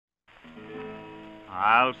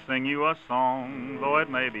I'll sing you a song, though it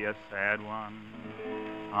may be a sad one,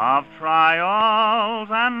 of trials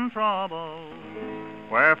and troubles,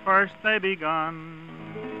 where first they begun.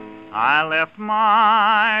 I left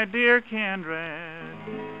my dear kindred,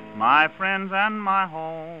 my friends and my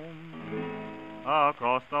home,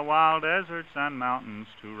 across the wild deserts and mountains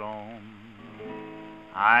to roam.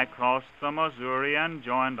 I crossed the Missouri and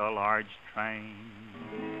joined a large train,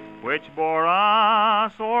 which bore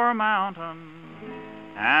us o'er mountain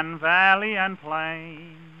and valley and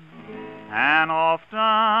plain, and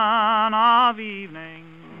often of evenings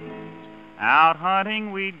out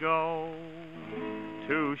hunting we'd go,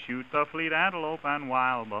 to shoot the fleet antelope and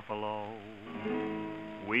wild buffalo.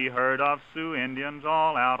 We heard of Sioux Indians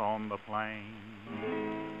all out on the plain,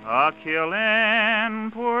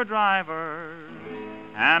 a-killin' poor drivers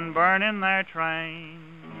and burnin' their train,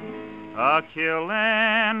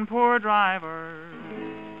 a-killin' poor drivers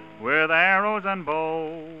with arrows and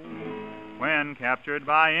bow. When captured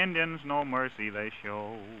by Indians, no mercy they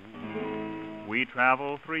show. We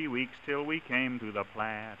traveled 3 weeks till we came to the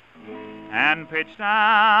Platte, and pitched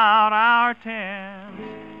out our tents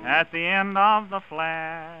at the end of the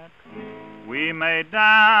flat. We made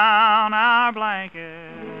down our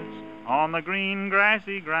blankets on the green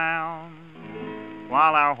grassy ground,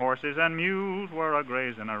 while our horses and mules were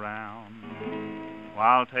a-grazing around.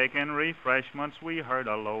 While taking refreshments, we heard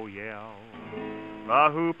a low yell, the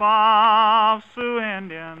whoop of Sioux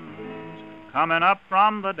Indians coming up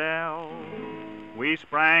from the dell. We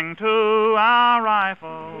sprang to our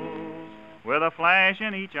rifles with a flash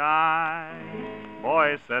in each eye.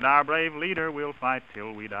 Boys, said our brave leader, we'll fight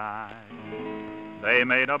till we die. They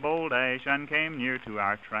made a bold dash and came near to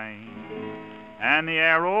our train, and the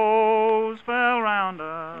arrows fell round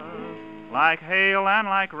us like hail and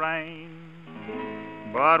like rain.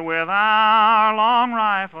 But with our long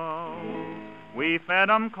rifles we fed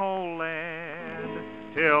 'em cold lead,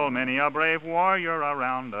 till many a brave warrior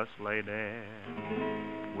around us lay dead.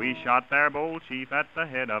 We shot their bold chief at the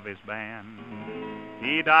head of his band.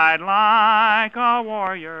 He died like a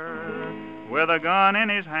warrior with a gun in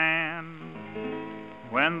his hand.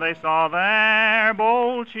 When they saw their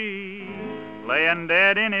bold chief laying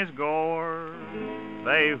dead in his gore,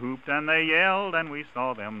 they whooped and they yelled and we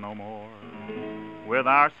saw them no more. With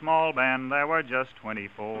our small band there were just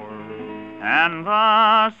 24, and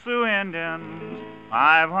the Sioux Indians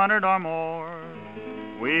 500 or more.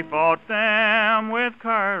 We fought them with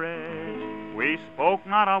courage, we spoke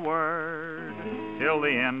not a word, till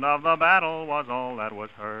the end of the battle was all that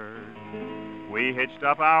was heard. We hitched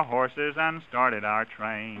up our horses and started our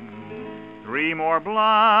train. 3 more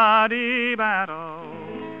bloody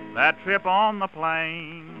battles that trip on the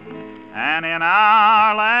plain, and in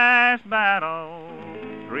our last battle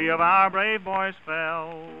 3 of our brave boys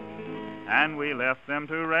fell, and we left them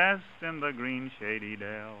to rest in the green shady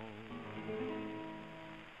dell.